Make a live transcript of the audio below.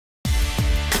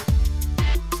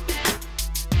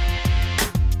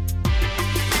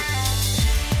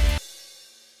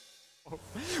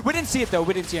We didn't see it though.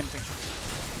 We didn't see anything.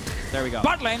 There we go.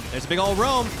 Bot lane. There's a big old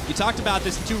roam. You talked about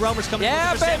this. 2 roamers coming in.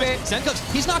 Yeah, baby.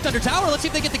 Sencooks, he's knocked under tower. Let's see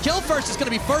if they get the kill first. It's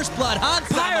going to be first blood.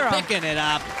 Hansama picking it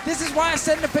up. This is why I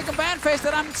said in the pick and ban phase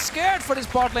that I'm scared for this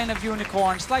bot lane of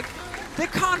unicorns. Like, they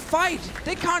can't fight.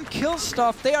 They can't kill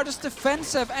stuff. They are just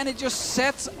defensive, and it just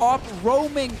sets up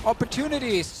roaming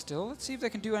opportunities. Still, let's see if they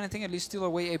can do anything, at least steal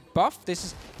away a buff. This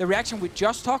is the reaction we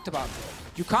just talked about.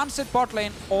 You can't sit bot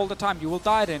lane all the time. You will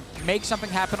die then. Make something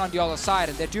happen on the other side,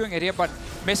 and they're doing it here, but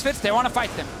Misfits, they want to fight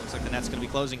them. Looks like the net's going to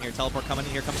be closing here. Teleport coming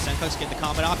in. Here comes Sencooks, getting the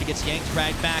combat off. He gets yanked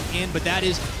right back in, but that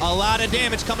is a lot of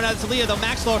damage coming out of Talia, though.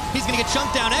 Maxlor, he's going to get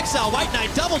chunked down. Exile, White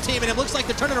Knight double teaming him. Looks like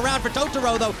they're turning around for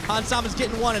Totoro, though. Hansama's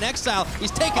getting one in Exile.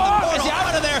 He's taking the portal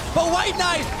out of there, but White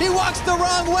Knight, he walks the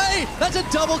wrong way. That's a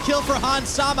double kill for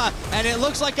Hansama, and it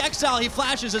looks like Exile, he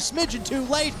flashes a smidgen too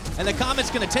late, and the Comet's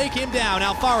going to take him down.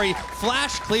 Alfari,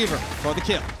 flash cleaver for the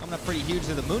kill. Coming up pretty huge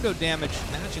to the Mundo damage,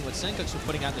 matching what Sencooks was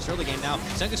putting out in this early game. Now,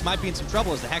 Sencooks might be in some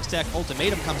trouble as the Hextech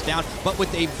ultimatum comes down, but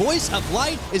with a voice of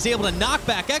light is able to knock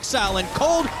back Exile, and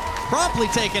Cold promptly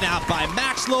taken out by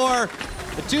Maxlor.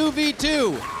 The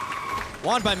 2v2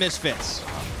 won by Misfits.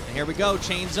 And here we go,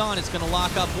 chains on. It's going to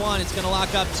lock up 1, it's going to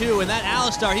lock up 2, and that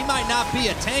Alistar, he might not be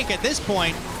a tank at this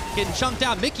point. Getting chunked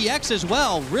out. Mickey X as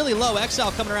well. Really low.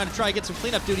 Exile coming around to try to get some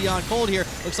cleanup duty on Cold here.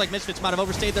 Looks like Misfits might have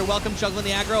overstayed their welcome. Juggling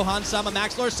the aggro. Hansama,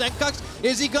 Maxlor, Sencooks.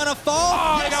 Is he going to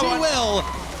fall? Yes, he will.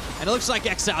 And it looks like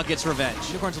Exile gets revenge.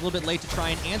 Unicorn's a little bit late to try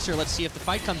and answer. Let's see if the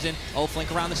fight comes in. Oh,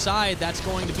 flank around the side. That's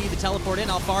going to be the teleport in.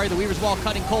 Alfari, the Weaver's Wall,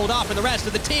 cutting Cold off, and the rest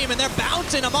of the team, and they're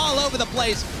bouncing him all over the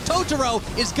place. Totoro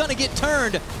is going to get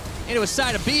turned into a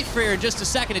side of beef here in just a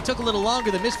second. It took a little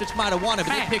longer than Misfits might have wanted,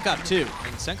 but they pick up 2.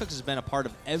 And Sencooks has been a part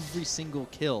of every single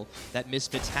kill that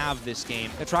Misfits have this game.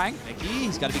 They're trying. Mickey,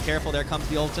 he's got to be careful. There comes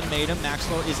the ultimatum.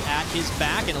 Maxlor is at his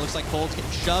back, and it looks like Cold's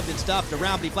getting shoved and stuffed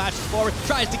around, but he flashes forward,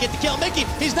 tries to get the kill. Mickey,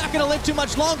 he's not going to live too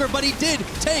much longer, but he did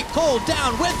take Cold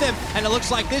down with him, and it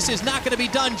looks like this is not going to be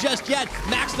done just yet.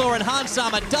 Maxlor and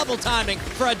Hansama double timing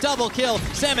for a double kill.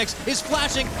 Samix is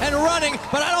flashing and running,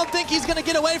 but I don't think he's going to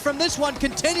get away from this one,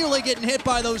 continually getting hit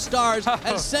by those stars,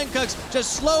 and Sencooks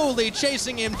just slowly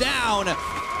chasing him down,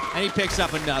 and he picks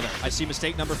up another. I see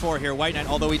mistake number 4 here. White Knight,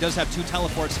 although he does have 2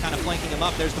 teleports kind of flanking him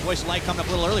up. There's the voice of light coming up a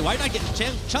little early. White Knight getting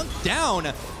chunked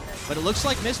down, but it looks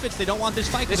like Misfits, they don't want this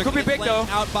fight. This could be big though.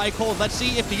 Out by Cold. Let's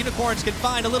see if the Unicorns can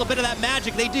find a little bit of that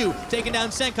magic. They do. Taking down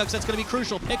Sencooks, that's going to be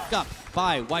crucial. Picked up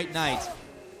by White Knight.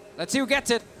 Let's see who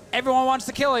gets it. Everyone wants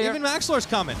to kill here. Even Maxlor's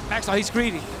coming. Maxlor, he's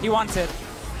greedy. He wants it.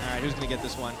 All right, who's going to get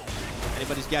this one?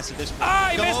 Anybody's guess at this point. Ah,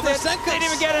 he missed it. Sencooks. Didn't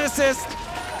even get an assist.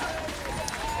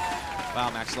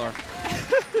 Wow, Maxlor.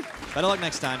 Better luck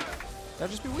next time.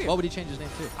 That'd just be weird. What would he change his name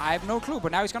to? I have no clue,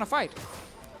 but now he's going to fight.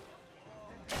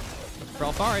 For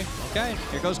Alfari. Okay,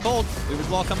 here goes Cold. Weaver's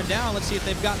Wall coming down. Let's see if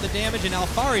they've gotten the damage. And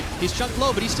Alfari, he's chunked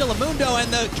low, but he's still a Mundo,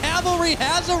 and the cavalry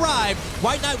has arrived.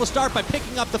 White Knight will start by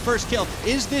picking up the first kill.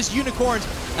 Is this Unicorns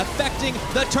affecting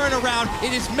the turnaround?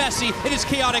 It is messy. It is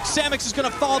chaotic. Samix is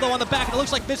going to fall, though, on the back, and it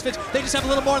looks like Misfits, they just have a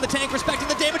little more in the tank, respecting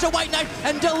the damage of White Knight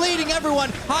and deleting everyone.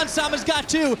 Hansama's got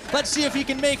 2. Let's see if he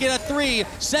can make it a 3.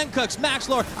 Sencooks,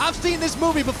 Maxlor. I've seen this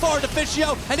movie before,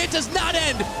 Deficio, and it does not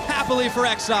end happily for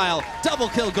Exile. Double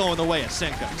kill going the way of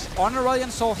Sencooks. On Aurelion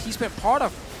Sol, he's been part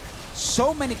of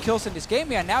so many kills in this game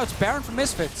here, and now it's Baron for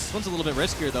Misfits. This one's a little bit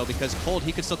riskier, though, because Cold,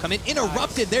 he could still come in.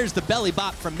 Interrupted. There's the belly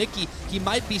bot from Mickey. He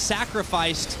might be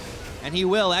sacrificed, and he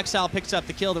will. Exile picks up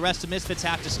the kill. The rest of Misfits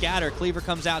have to scatter. Cleaver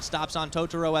comes out, stops on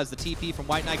Totoro as the TP from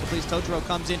White Knight completes. Totoro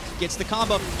comes in, gets the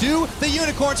combo. Do the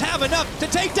Unicorns have enough to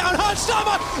take down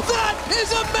Hansama? That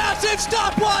is a massive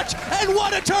stopwatch, and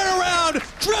what a turnaround!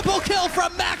 Triple kill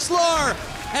from Maxlor,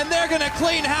 and they're going to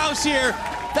clean house here.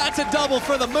 That's a double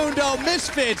for the Mundo.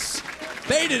 Misfits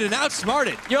baited and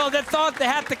outsmarted. Yo, they thought they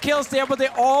had the kills there, but they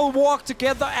all walk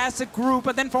together as a group.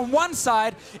 And then from one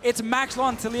side, it's Maxlor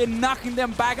and Talia knocking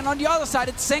them back. And on the other side,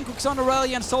 it's Sencooks on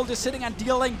Aurelion Sol just sitting and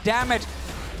dealing damage.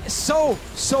 So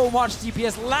much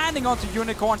DPS landing onto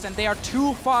Unicorns, and they are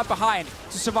too far behind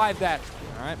to survive that.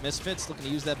 All right, Misfits looking to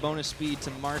use that bonus speed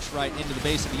to march right into the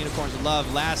base of the Unicorns of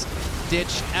Love.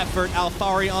 Last-ditch effort.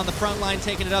 Alfari on the front line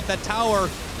taking it up. That tower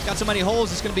got so many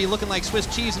holes, it's going to be looking like Swiss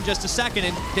cheese in just a second.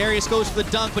 And Darius goes for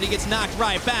the dunk, but he gets knocked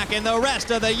right back. And the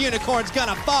rest of the Unicorns going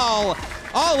to fall.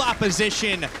 All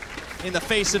opposition in the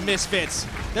face of Misfits.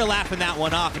 They're laughing that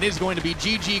one off. It is going to be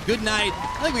GG. Good night.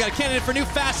 I think we got a candidate for new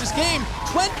fastest game.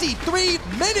 23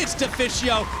 minutes to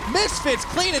Deficio. Misfits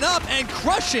cleaning up and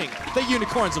crushing the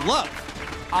Unicorns of Love.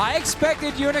 I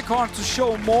expected Unicorns to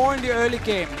show more in the early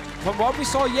game from what we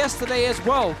saw yesterday as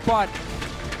well, but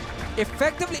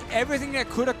effectively everything that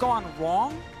could have gone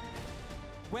wrong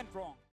went wrong.